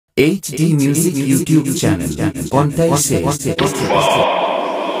HD Music YouTube channel Contai से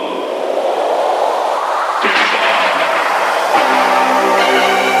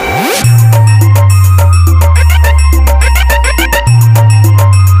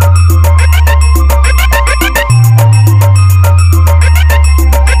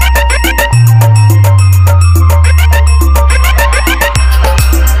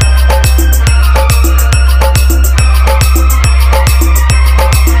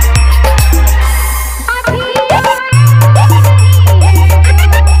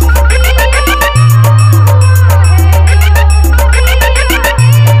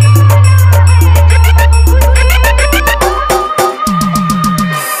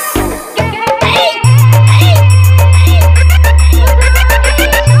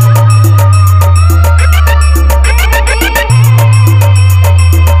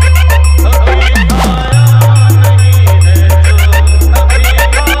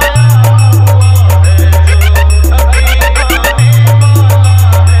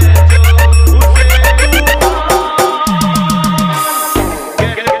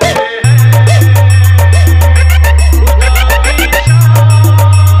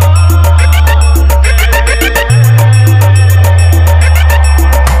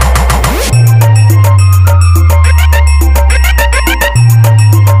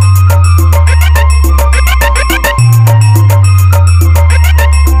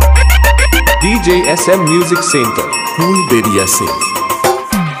DJ SM Music Center, फूलबेरिया से।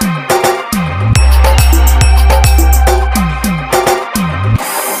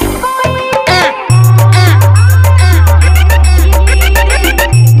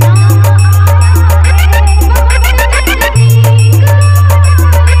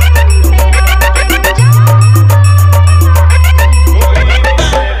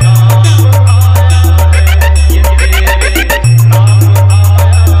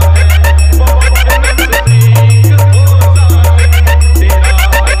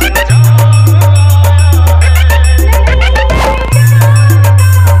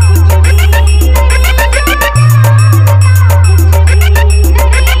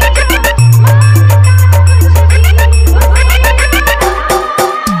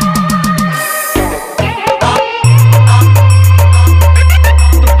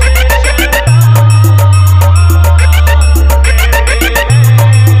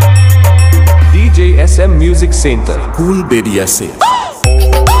 SM Music Center, फूलबेरिया से।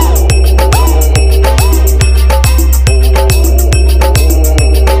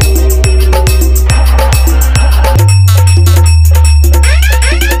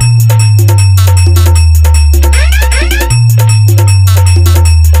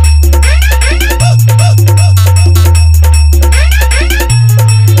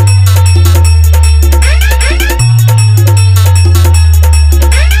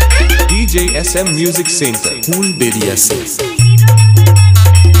 DJ SM Music Center, फूलबेरिया से।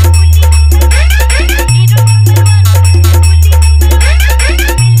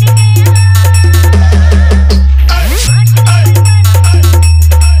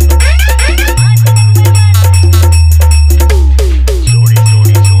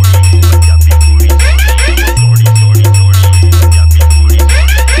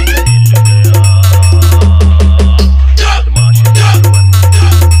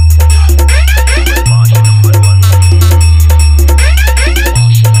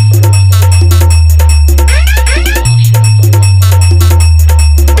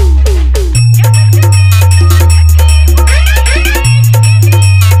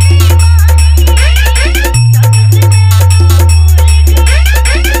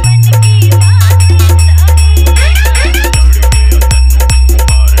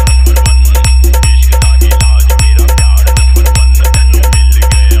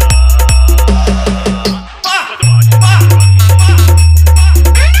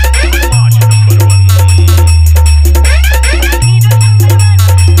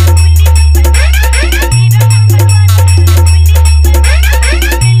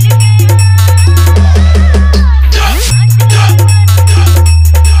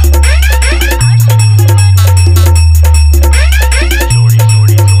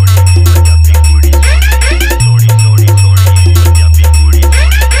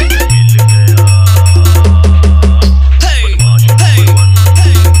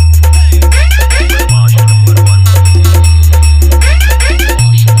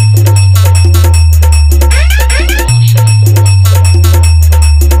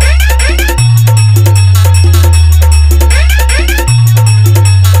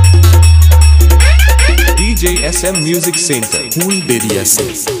 DJ SM Music Center, फूलबेरिया से।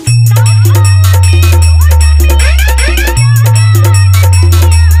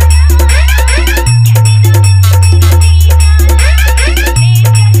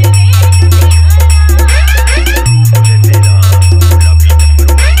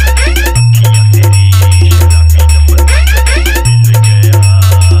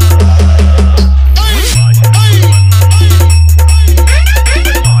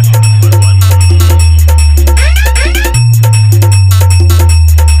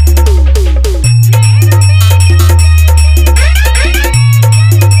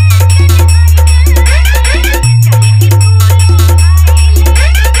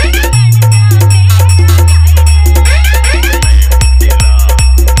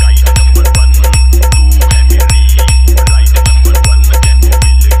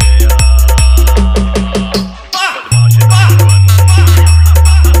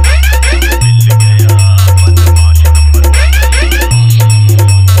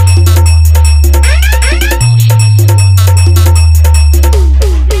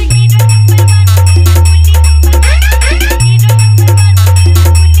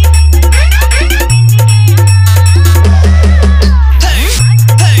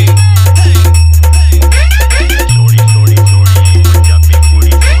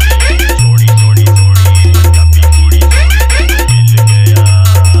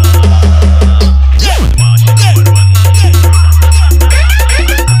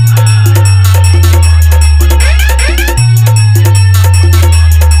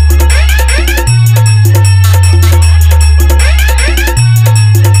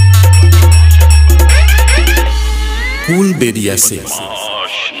 से।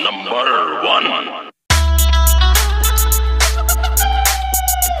 Number 1।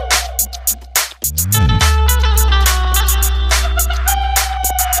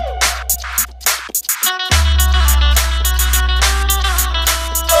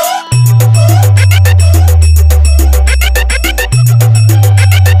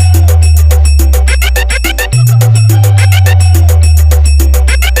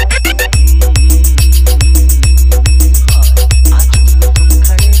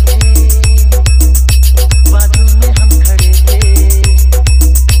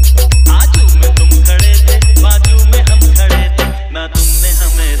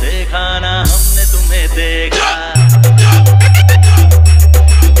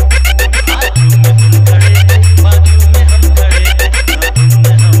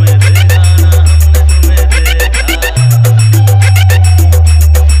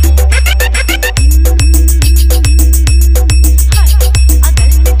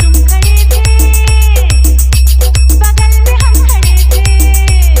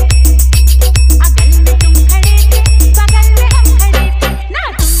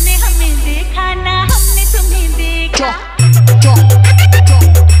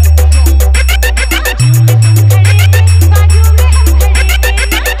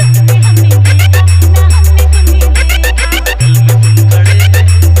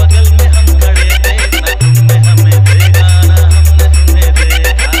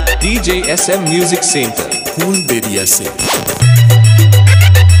 DJ SM Music Center, फूल बेरिया से।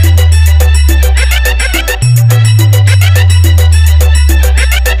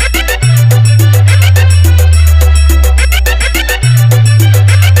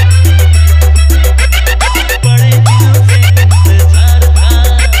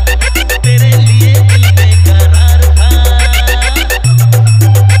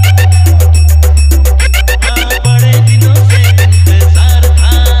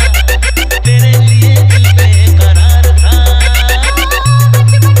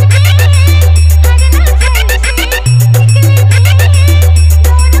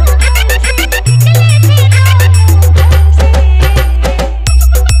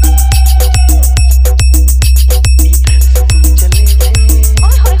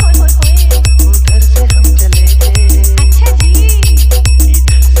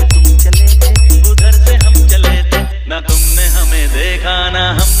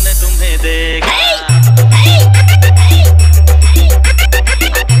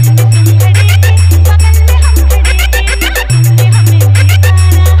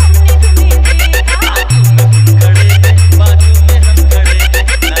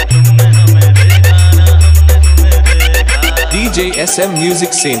 DJ SM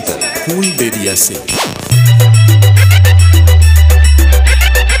Music Center, फूल बेरिया से।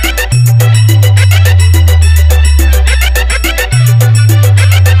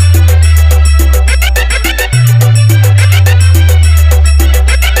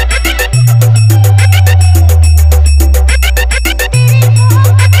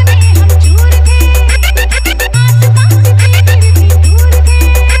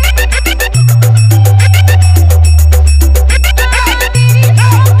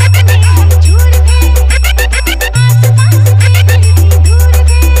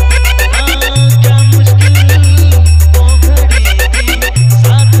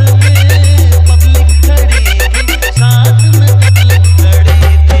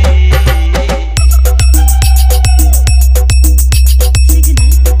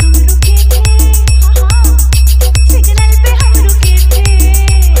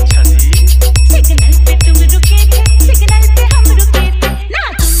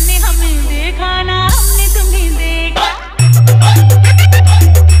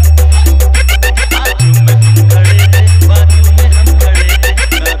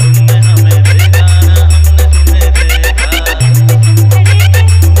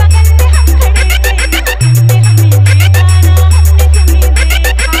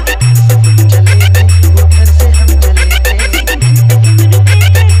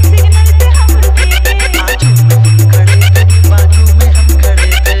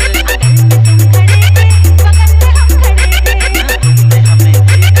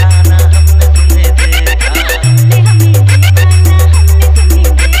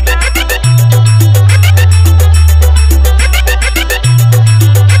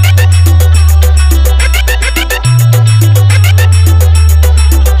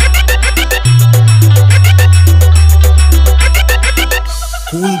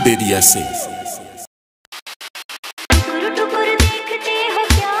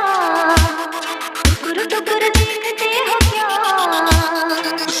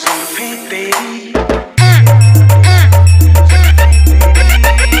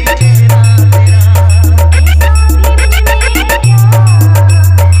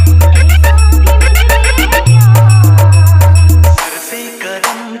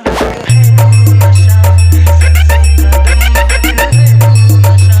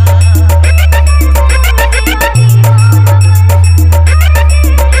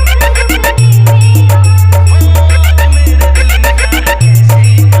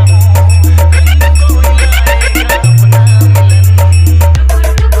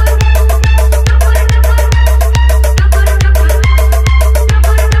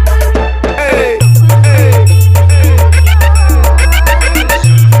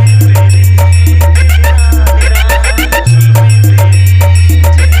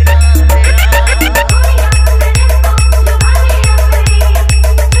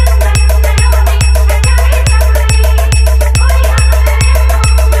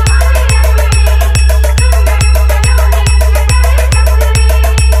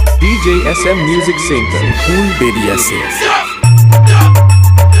 SM Music Center, फूल बेरिया से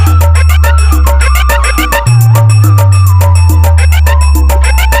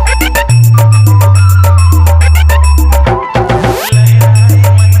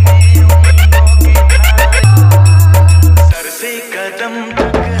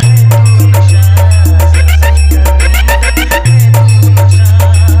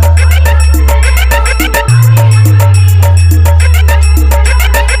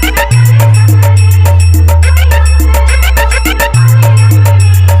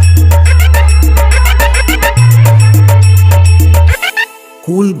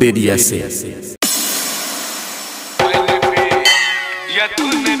फूल बेरिया से या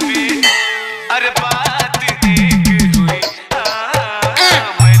तूने भी अरे बात एक हुई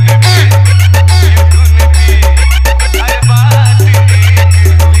मैंने भी या तूने भी अरे बात एक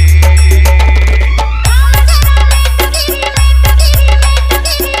हुई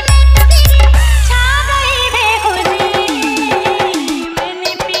छा गई बेखुदी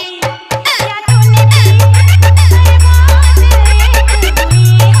मैंने भी या तूने भी अरे बात एक हुई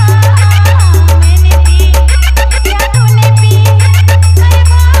मैंने भी या तूने भी अरे बात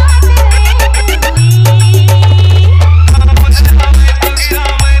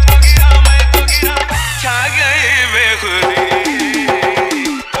एक हुई छा गई बेखुदी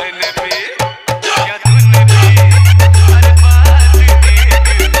मैंने भी या तूने भी अरे बात एक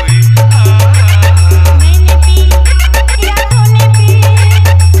हुई मैंने भी या तूने भी अरे बात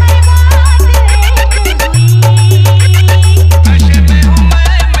एक हुई नशे में हूँ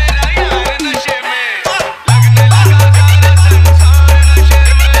मैं मेरा यार नशे में लगने लगा सारा संसार नशे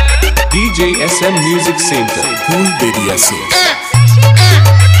में DJ SM Music Center, फूल बेरिया से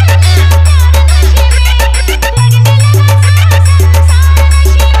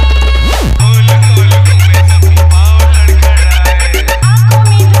गोल गोल घूमे सभी पाँव लड़खड़ाए आँखों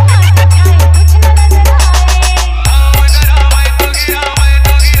में धुआं सा छाए कुछ न नजर आए जरा मैं तो गिरा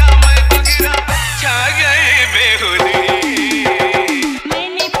मैं तो गिरा छा गई बेखुदी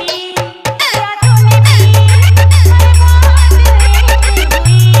मैंने पी या तूने पी हर बात एक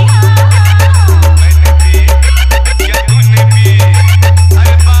हुई मैंने भी या तूने भी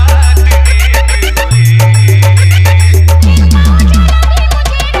हर बात एक हुई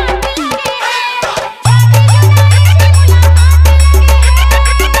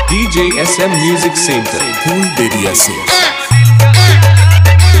DJ SM Music Center, फूल बेरिया से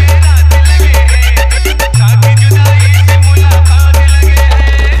साथी जुदाई से मुलाकात लगे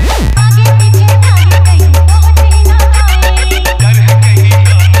हैं आगे पीछे भागे कहीं पहुंच ही ना पाए डर है कहीं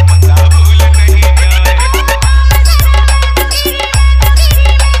नाम पता भूल नहीं जाए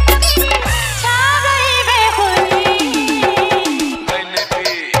छा गई बेखुदी मैंने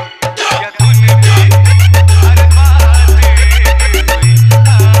भी या तूने भी हर बात एक हुई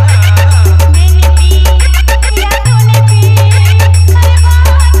मैंने पी या तूने पी हर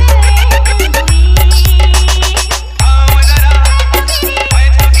बात एक हुई जरा मैं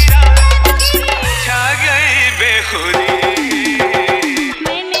तो गिरा छा गई बेखुदी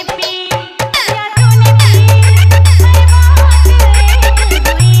मैंने पी या तूने पी हर बात एक हुई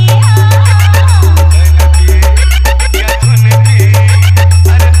मैंने भी या तूने भी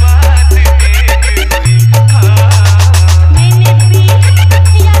हर बात एक हुई मैंने पी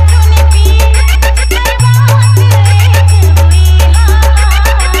या तूने पी हर बात एक हुई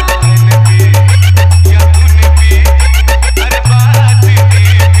मैंने भी या तूने भी हर बात एक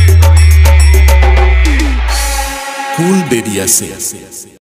हुई फूल बेरिया से